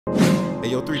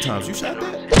yo, 3 times. You shot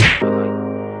that?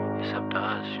 It's up to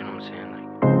us, you know what I'm saying?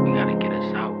 Like, we gotta get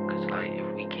us out, cause like,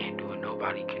 if we can't do it,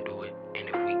 nobody can do it. And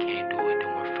if we can't do it,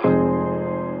 then we're fucked. You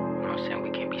know what I'm saying?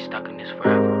 We can't be stuck in this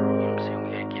forever. You know what I'm saying? We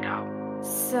gotta get out.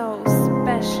 So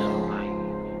special. Like,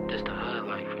 this the hood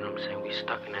life, you know what I'm saying? We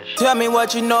stuck in that shit. Tell me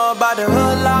what you know about the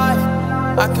hood life.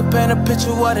 I can paint a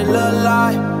picture what it look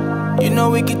like. You know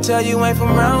we can tell you ain't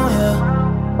from around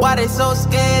here. Why they so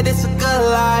scared? It's a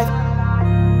good life.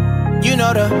 You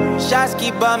know the shots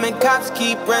keep bumming, cops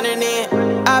keep running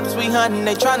in. Ops we hunting,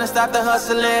 they tryna stop the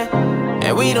hustling.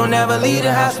 And we don't ever leave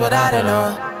the house without it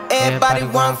on. Everybody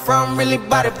where I'm from really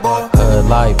bought it, boy. Hood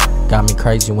life got me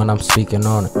crazy when I'm speaking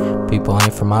on it. People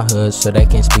ain't from my hood, so they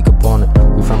can't speak upon it.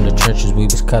 We from the trenches, we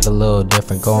was cut a little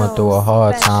different. Going through a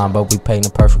hard time, but we paint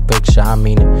a perfect picture, I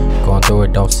mean it. Going through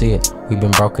it, don't see it. We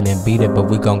been broken and beat it, but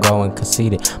we gon' go and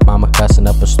concede it. Mama cussing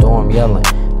up a storm, yelling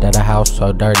that the house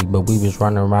so dirty, but we was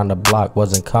running around the block,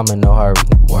 wasn't coming, no hurry.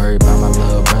 Worried about my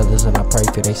little brothers and I pray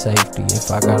for their safety.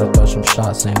 If I gotta throw some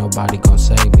shots, ain't nobody gon'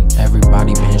 save me.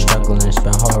 Everybody been struggling, it's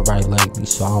been hard right lately,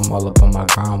 so I'm all up on my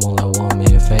grind, won't let one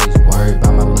man face. Worried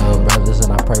about my little brothers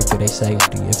and I pray for their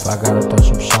safety. If I gotta throw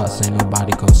some shots, ain't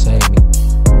nobody gon' save me.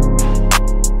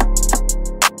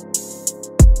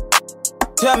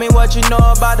 Tell me what you know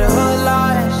about the hood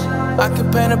life. I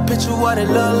can paint a picture what it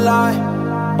look like.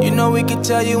 You know we can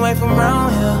tell you ain't from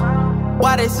around here.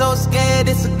 Why they so scared?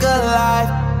 It's a good life.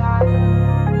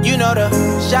 You know the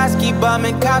shots keep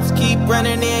bumming, cops keep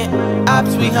running in.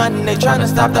 Ops we hunting, they tryna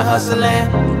stop the hustling.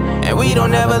 And we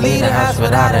don't ever leave the house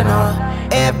without it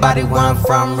on. Everybody where I'm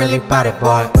from really bought it,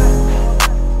 boy.